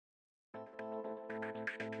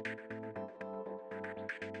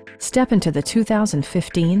Step into the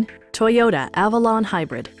 2015 Toyota Avalon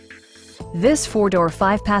Hybrid. This four-door,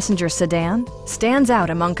 five-passenger sedan stands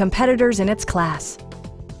out among competitors in its class.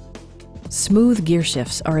 Smooth gear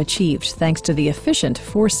shifts are achieved thanks to the efficient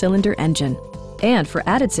four-cylinder engine. And for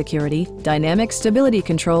added security, dynamic stability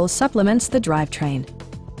control supplements the drivetrain.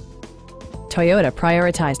 Toyota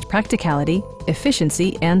prioritized practicality,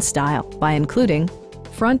 efficiency, and style by including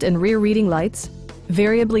front and rear reading lights,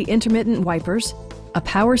 variably intermittent wipers, a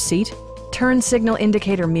power seat, turn signal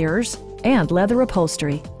indicator mirrors, and leather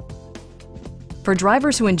upholstery. For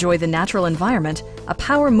drivers who enjoy the natural environment, a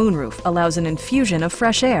power moonroof allows an infusion of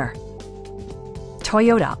fresh air.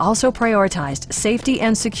 Toyota also prioritized safety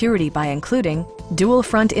and security by including dual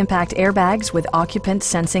front impact airbags with occupant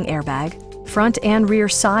sensing airbag, front and rear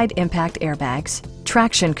side impact airbags,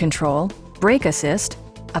 traction control, brake assist,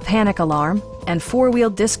 a panic alarm, and four-wheel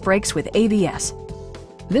disc brakes with ABS.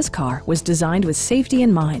 This car was designed with safety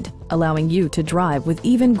in mind, allowing you to drive with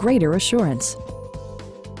even greater assurance.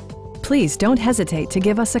 Please don't hesitate to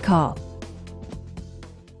give us a call.